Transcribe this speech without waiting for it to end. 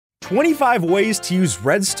25 ways to use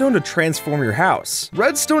redstone to transform your house.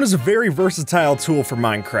 Redstone is a very versatile tool for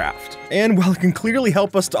Minecraft, and while it can clearly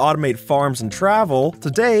help us to automate farms and travel,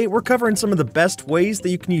 today we're covering some of the best ways that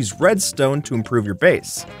you can use redstone to improve your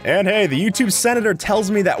base. And hey, the YouTube senator tells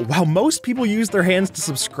me that while most people use their hands to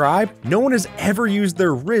subscribe, no one has ever used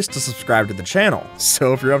their wrist to subscribe to the channel.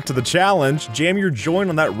 So if you're up to the challenge, jam your join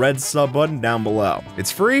on that red sub button down below.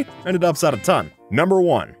 It's free and it helps out a ton. Number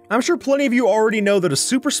 1. I'm sure plenty of you already know that a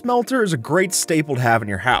super smelter is a great staple to have in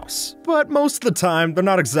your house, but most of the time, they're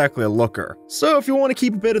not exactly a looker. So if you want to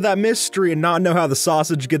keep a bit of that mystery and not know how the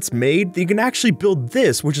sausage gets made, then you can actually build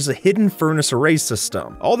this, which is a hidden furnace array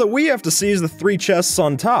system. All that we have to see is the 3 chests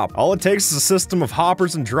on top. All it takes is a system of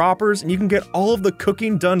hoppers and droppers, and you can get all of the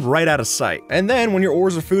cooking done right out of sight. And then when your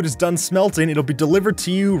ores or food is done smelting, it'll be delivered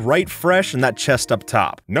to you right fresh in that chest up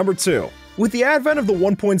top. Number 2. With the advent of the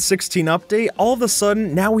 1.16 update, all of a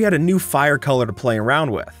sudden, now we had a new fire color to play around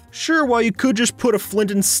with. Sure, while you could just put a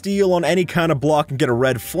flint and steel on any kind of block and get a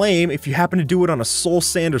red flame, if you happen to do it on a soul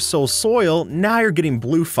sand or soul soil, now you're getting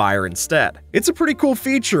blue fire instead. It's a pretty cool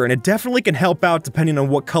feature, and it definitely can help out depending on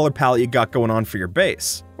what color palette you got going on for your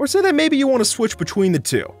base. Or say that maybe you want to switch between the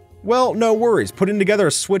two. Well, no worries, putting together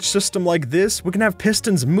a switch system like this, we can have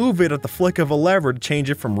pistons move it at the flick of a lever to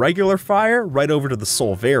change it from regular fire right over to the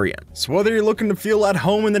soul variant. So whether you're looking to feel at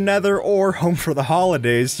home in the nether or home for the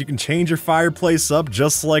holidays, you can change your fireplace up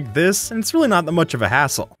just like this, and it's really not that much of a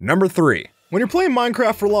hassle. Number 3. When you're playing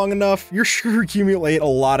Minecraft for long enough, you're sure to accumulate a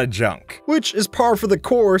lot of junk, which is par for the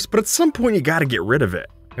course, but at some point you gotta get rid of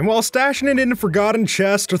it. And while stashing it in a forgotten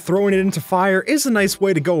chest or throwing it into fire is a nice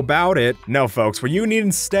way to go about it, no folks, what you need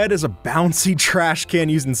instead is a bouncy trash can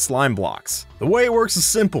using slime blocks. The way it works is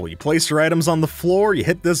simple. You place your items on the floor, you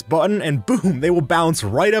hit this button, and boom, they will bounce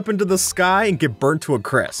right up into the sky and get burnt to a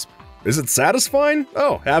crisp. Is it satisfying?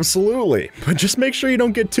 Oh, absolutely. But just make sure you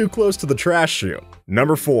don't get too close to the trash chute.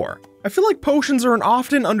 Number 4. I feel like potions are an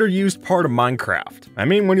often underused part of Minecraft. I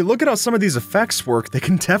mean, when you look at how some of these effects work, they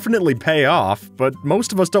can definitely pay off, but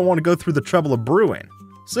most of us don't want to go through the trouble of brewing.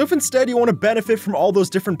 So if instead you want to benefit from all those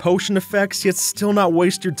different potion effects, yet still not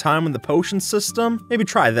waste your time in the potion system, maybe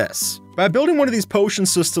try this. By building one of these potion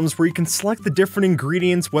systems where you can select the different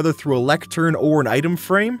ingredients whether through a lectern or an item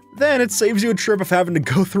frame, then it saves you a trip of having to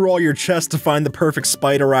go through all your chests to find the perfect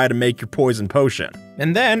spider eye to make your poison potion.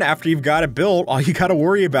 And then, after you've got it built, all you gotta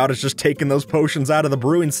worry about is just taking those potions out of the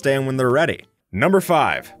brewing stand when they're ready. Number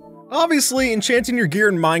 5. Obviously, enchanting your gear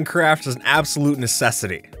in Minecraft is an absolute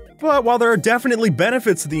necessity. But while there are definitely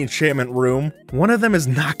benefits to the enchantment room, one of them is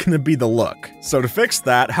not going to be the look. So to fix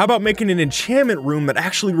that, how about making an enchantment room that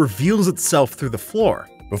actually reveals itself through the floor?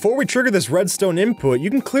 Before we trigger this redstone input,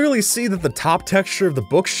 you can clearly see that the top texture of the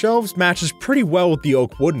bookshelves matches pretty well with the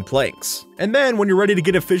oak wooden planks. And then when you're ready to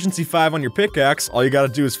get efficiency 5 on your pickaxe, all you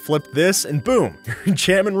gotta do is flip this and boom, your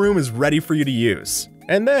enchantment room is ready for you to use.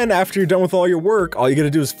 And then after you're done with all your work, all you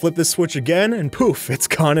gotta do is flip this switch again and poof, it's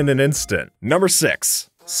gone in an instant. Number 6.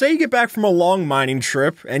 Say you get back from a long mining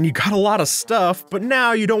trip, and you got a lot of stuff, but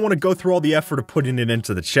now you don't want to go through all the effort of putting it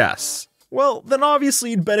into the chests. Well, then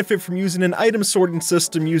obviously you'd benefit from using an item sorting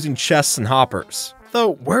system using chests and hoppers.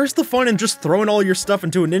 Though, where's the fun in just throwing all your stuff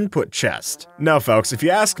into an input chest? No folks, if you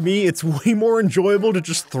ask me, it's way more enjoyable to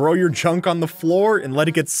just throw your junk on the floor and let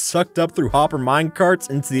it get sucked up through hopper minecarts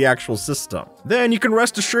into the actual system. Then you can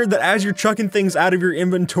rest assured that as you're chucking things out of your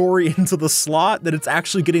inventory into the slot, that it's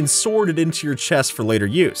actually getting sorted into your chest for later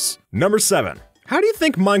use. Number 7. How do you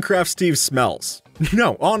think Minecraft Steve smells?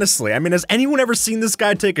 No, honestly, I mean, has anyone ever seen this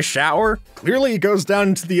guy take a shower? Clearly he goes down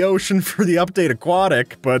into the ocean for the update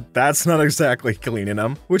aquatic, but that's not exactly cleaning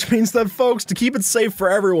him. Which means that folks, to keep it safe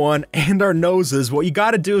for everyone and our noses, what you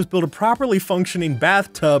gotta do is build a properly functioning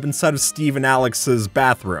bathtub inside of Steve and Alex's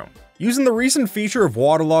bathroom. Using the recent feature of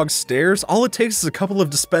waterlogged stairs, all it takes is a couple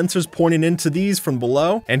of dispensers pointing into these from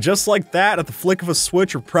below, and just like that, at the flick of a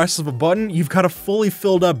switch or press of a button, you've got a fully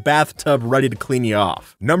filled up bathtub ready to clean you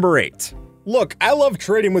off. Number 8. Look, I love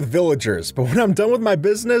trading with villagers, but when I'm done with my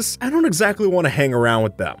business, I don't exactly want to hang around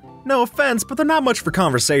with them. No offense, but they're not much for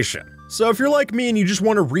conversation. So if you're like me and you just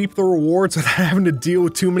want to reap the rewards without having to deal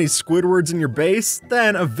with too many Squidwards in your base,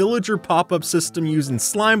 then a villager pop-up system using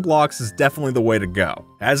slime blocks is definitely the way to go.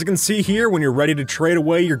 As you can see here, when you're ready to trade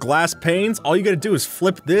away your glass panes, all you gotta do is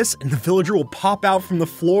flip this and the villager will pop out from the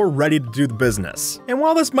floor ready to do the business. And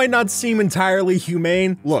while this might not seem entirely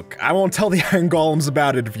humane, look, I won't tell the iron golems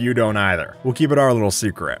about it if you don't either. We'll keep it our little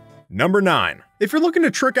secret. Number 9. If you're looking to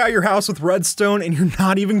trick out your house with redstone and you're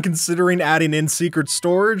not even considering adding in secret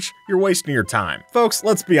storage, you're wasting your time. Folks,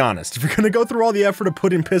 let's be honest, if you're gonna go through all the effort of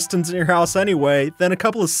putting pistons in your house anyway, then a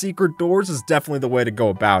couple of secret doors is definitely the way to go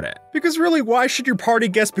about it. Because really, why should your party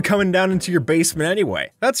guests be coming down into your basement anyway?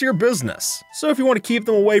 That's your business. So if you want to keep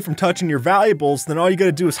them away from touching your valuables, then all you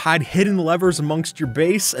gotta do is hide hidden levers amongst your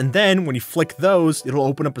base, and then when you flick those, it'll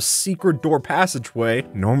open up a secret door passageway,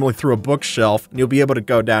 normally through a bookshelf, and you'll be able to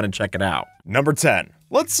go down and check it out. Number 10.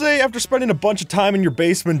 Let's say after spending a bunch of time in your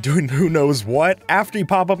basement doing who knows what, after you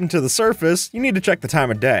pop up into the surface, you need to check the time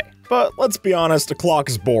of day. But let's be honest, a clock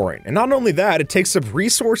is boring, and not only that, it takes up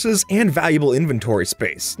resources and valuable inventory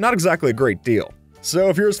space. Not exactly a great deal. So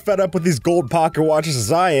if you're as fed up with these gold pocket watches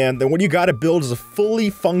as I am, then what you gotta build is a fully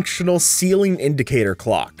functional ceiling indicator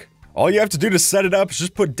clock. All you have to do to set it up is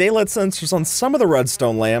just put daylight sensors on some of the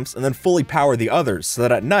redstone lamps and then fully power the others, so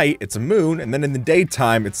that at night it's a moon and then in the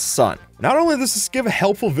daytime it's sun. Not only does this give a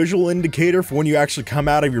helpful visual indicator for when you actually come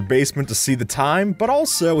out of your basement to see the time, but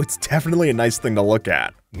also it's definitely a nice thing to look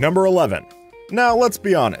at. Number 11. Now let's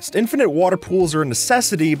be honest, infinite water pools are a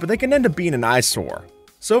necessity, but they can end up being an eyesore.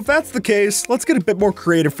 So if that's the case, let's get a bit more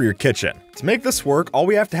creative for your kitchen. To make this work, all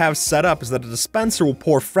we have to have set up is that a dispenser will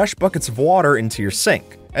pour fresh buckets of water into your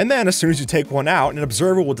sink. And then as soon as you take one out, an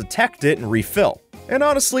observer will detect it and refill. And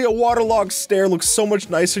honestly, a waterlogged stair looks so much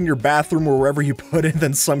nicer in your bathroom or wherever you put it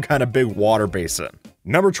than some kind of big water basin.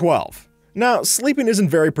 Number 12. Now, sleeping isn't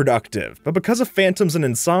very productive, but because of phantoms and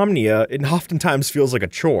insomnia, it oftentimes feels like a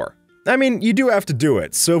chore. I mean, you do have to do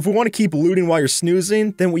it, so if we want to keep looting while you're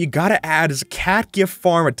snoozing, then what you gotta add is a cat gift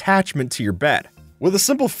farm attachment to your bed. With a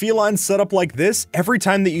simple feline setup like this, every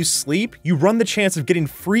time that you sleep, you run the chance of getting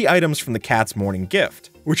free items from the cat's morning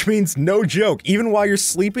gift. Which means, no joke, even while you're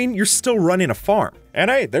sleeping, you're still running a farm.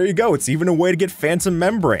 And hey, there you go, it's even a way to get phantom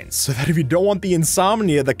membranes, so that if you don't want the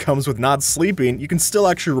insomnia that comes with not sleeping, you can still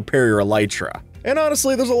actually repair your elytra. And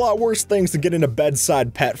honestly, there's a lot worse things to get in a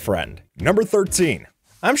bedside pet friend. Number 13.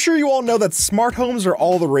 I'm sure you all know that smart homes are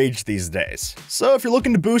all the rage these days. So if you're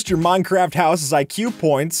looking to boost your Minecraft house's IQ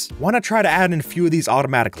points, why not try to add in a few of these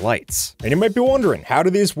automatic lights? And you might be wondering, how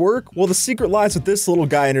do these work? Well, the secret lies with this little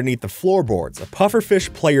guy underneath the floorboards, a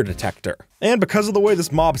pufferfish player detector. And because of the way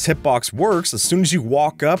this mob's hitbox works, as soon as you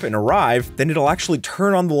walk up and arrive, then it'll actually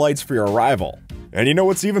turn on the lights for your arrival. And you know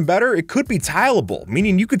what's even better? It could be tileable,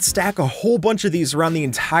 meaning you could stack a whole bunch of these around the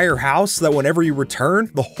entire house so that whenever you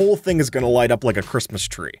return, the whole thing is going to light up like a Christmas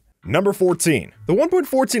tree. Number 14. The 1.14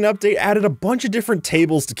 update added a bunch of different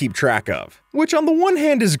tables to keep track of, which on the one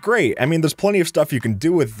hand is great. I mean, there's plenty of stuff you can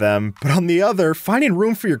do with them, but on the other, finding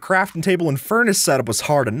room for your crafting table and furnace setup was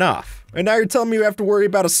hard enough. And now you're telling me you have to worry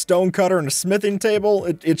about a stone cutter and a smithing table?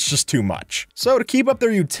 It's just too much. So to keep up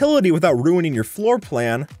their utility without ruining your floor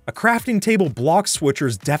plan, a crafting table block switcher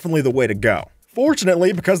is definitely the way to go.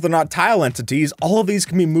 Fortunately, because they're not tile entities, all of these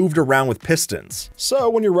can be moved around with pistons. So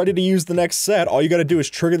when you're ready to use the next set, all you gotta do is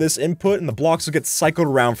trigger this input and the blocks will get cycled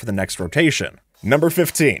around for the next rotation. Number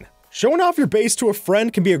 15. Showing off your base to a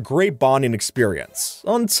friend can be a great bonding experience,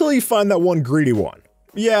 until you find that one greedy one.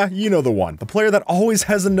 Yeah, you know the one. The player that always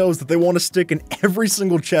has a nose that they want to stick in every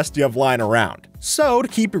single chest you have lying around. So, to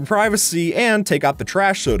keep your privacy and take out the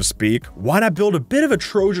trash, so to speak, why not build a bit of a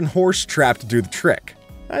Trojan horse trap to do the trick?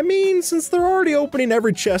 I mean, since they're already opening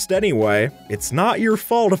every chest anyway, it's not your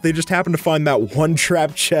fault if they just happen to find that one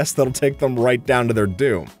trapped chest that'll take them right down to their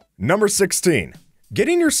doom. Number 16.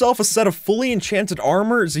 Getting yourself a set of fully enchanted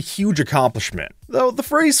armor is a huge accomplishment, though the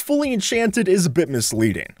phrase fully enchanted is a bit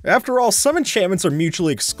misleading. After all, some enchantments are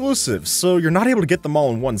mutually exclusive, so you're not able to get them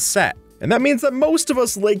all in one set. And that means that most of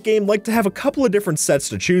us late game like to have a couple of different sets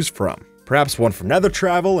to choose from. Perhaps one for nether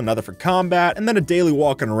travel, another for combat, and then a daily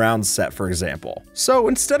walking around set, for example. So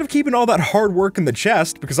instead of keeping all that hard work in the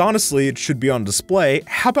chest, because honestly it should be on display,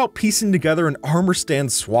 how about piecing together an armor stand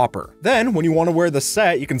swapper? Then, when you want to wear the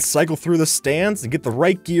set, you can cycle through the stands and get the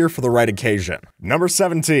right gear for the right occasion. Number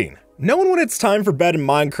 17. Knowing when it's time for bed in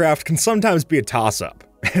Minecraft can sometimes be a toss-up.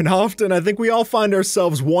 And often, I think we all find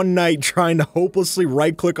ourselves one night trying to hopelessly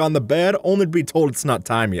right-click on the bed, only to be told it's not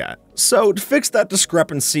time yet. So, to fix that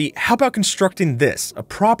discrepancy, how about constructing this, a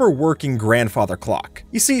proper working grandfather clock?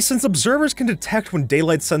 You see, since observers can detect when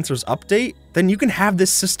daylight sensors update, then you can have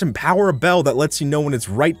this system power a bell that lets you know when it's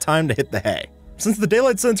right time to hit the hay. Since the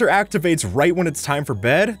daylight sensor activates right when it's time for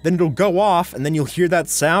bed, then it'll go off and then you'll hear that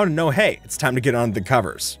sound and know, hey, it's time to get under the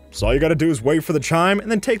covers. So all you gotta do is wait for the chime and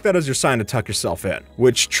then take that as your sign to tuck yourself in.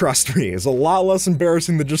 Which, trust me, is a lot less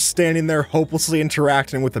embarrassing than just standing there hopelessly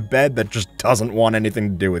interacting with a bed that just doesn't want anything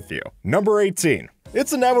to do with you. Number 18.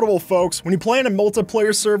 It's inevitable, folks. When you play in a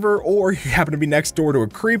multiplayer server or you happen to be next door to a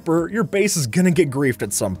creeper, your base is gonna get griefed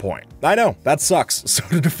at some point. I know, that sucks. So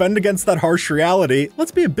to defend against that harsh reality,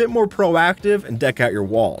 let's be a bit more proactive and deck out your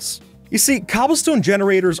walls. You see, cobblestone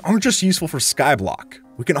generators aren't just useful for skyblock.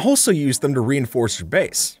 We can also use them to reinforce your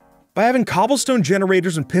base. By having cobblestone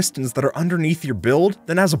generators and pistons that are underneath your build,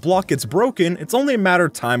 then as a block gets broken, it's only a matter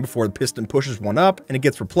of time before the piston pushes one up and it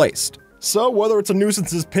gets replaced. So whether it's a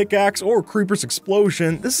nuisance's pickaxe or a creeper's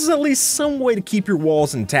explosion, this is at least some way to keep your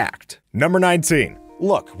walls intact. Number 19.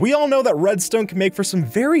 Look, we all know that redstone can make for some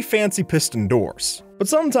very fancy piston doors, but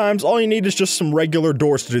sometimes all you need is just some regular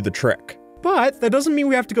doors to do the trick. But that doesn't mean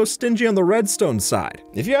we have to go stingy on the redstone side.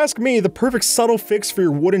 If you ask me, the perfect subtle fix for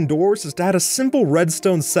your wooden doors is to add a simple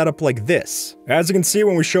redstone setup like this. As you can see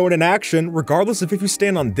when we show it in action, regardless of if you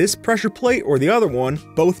stand on this pressure plate or the other one,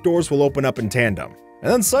 both doors will open up in tandem.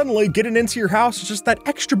 And then suddenly, getting into your house is just that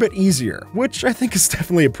extra bit easier, which I think is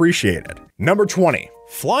definitely appreciated. Number 20.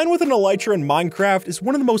 Flying with an elytra in Minecraft is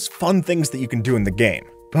one of the most fun things that you can do in the game.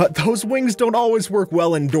 But those wings don't always work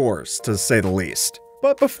well indoors, to say the least.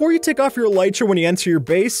 But before you take off your elytra when you enter your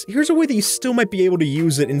base, here's a way that you still might be able to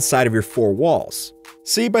use it inside of your four walls.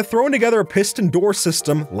 See, by throwing together a piston door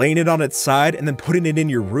system, laying it on its side, and then putting it in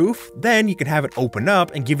your roof, then you can have it open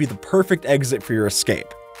up and give you the perfect exit for your escape.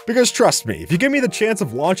 Because trust me, if you give me the chance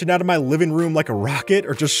of launching out of my living room like a rocket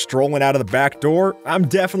or just strolling out of the back door, I'm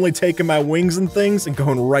definitely taking my wings and things and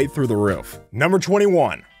going right through the roof. Number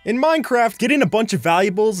 21. In Minecraft, getting a bunch of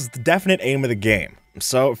valuables is the definite aim of the game.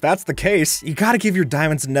 So if that's the case, you gotta give your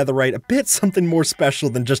diamonds and netherite a bit something more special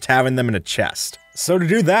than just having them in a chest. So to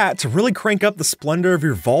do that, to really crank up the splendor of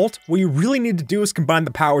your vault, what you really need to do is combine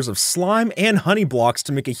the powers of slime and honey blocks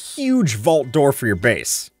to make a huge vault door for your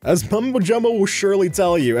base. As Mumbo Jumbo will surely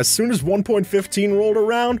tell you, as soon as 1.15 rolled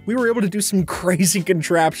around, we were able to do some crazy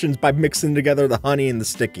contraptions by mixing together the honey and the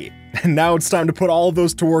sticky. And now it's time to put all of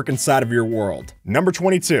those to work inside of your world. Number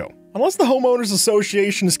 22. Unless the Homeowners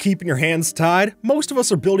Association is keeping your hands tied, most of us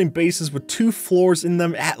are building bases with 2 floors in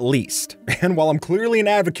them at least. And while I'm clearly an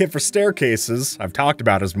advocate for staircases, I've talked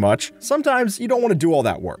about as much, sometimes you don't want to do all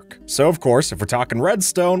that work. So of course, if we're talking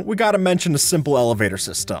redstone, we gotta mention a simple elevator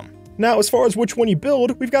system. Now, as far as which one you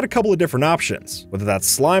build, we've got a couple of different options. Whether that's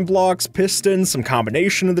slime blocks, pistons, some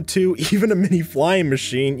combination of the two, even a mini flying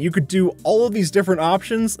machine, you could do all of these different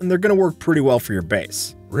options and they're gonna work pretty well for your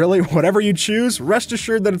base. Really, whatever you choose, rest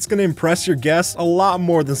assured that it's gonna impress your guests a lot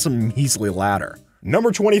more than some measly ladder. Number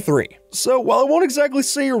 23. So while I won't exactly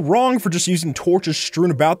say you're wrong for just using torches strewn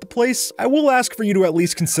about the place, I will ask for you to at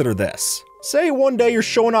least consider this. Say one day you're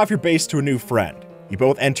showing off your base to a new friend. You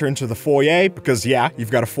both enter into the foyer, because yeah,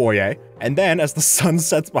 you've got a foyer, and then as the sun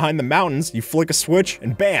sets behind the mountains, you flick a switch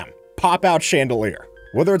and bam, pop out chandelier.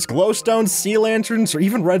 Whether it's glowstones, sea lanterns, or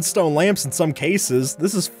even redstone lamps in some cases,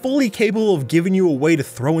 this is fully capable of giving you a way to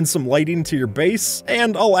throw in some lighting to your base,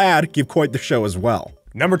 and I'll add, give quite the show as well.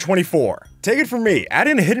 Number 24. Take it from me,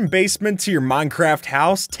 adding a hidden basement to your Minecraft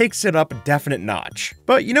house takes it up a definite notch.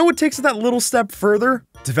 But you know what takes it that little step further?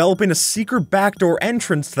 Developing a secret backdoor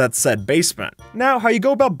entrance to that said basement. Now, how you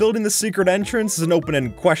go about building the secret entrance is an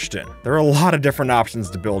open-ended question. There are a lot of different options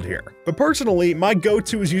to build here. But personally, my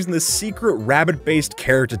go-to is using this secret rabbit-based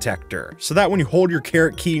carrot detector, so that when you hold your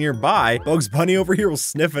carrot key nearby, Bugs Bunny over here will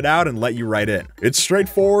sniff it out and let you right in. It's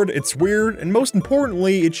straightforward, it's weird, and most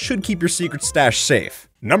importantly, it should keep your secret stash safe.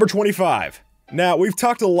 Number 25. Now, we've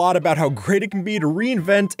talked a lot about how great it can be to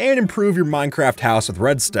reinvent and improve your Minecraft house with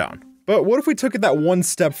redstone. But what if we took it that one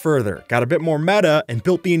step further, got a bit more meta, and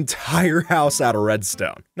built the entire house out of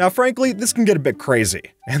redstone? Now frankly, this can get a bit crazy,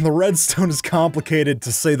 and the redstone is complicated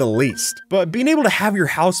to say the least. But being able to have your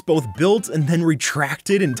house both built and then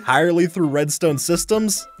retracted entirely through redstone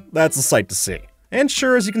systems, that's a sight to see. And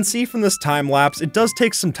sure, as you can see from this time lapse, it does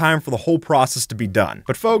take some time for the whole process to be done.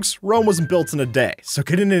 But folks, Rome wasn't built in a day, so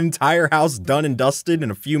getting an entire house done and dusted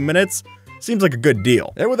in a few minutes seems like a good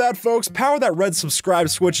deal. And with that, folks, power that red subscribe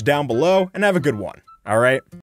switch down below and have a good one. All right?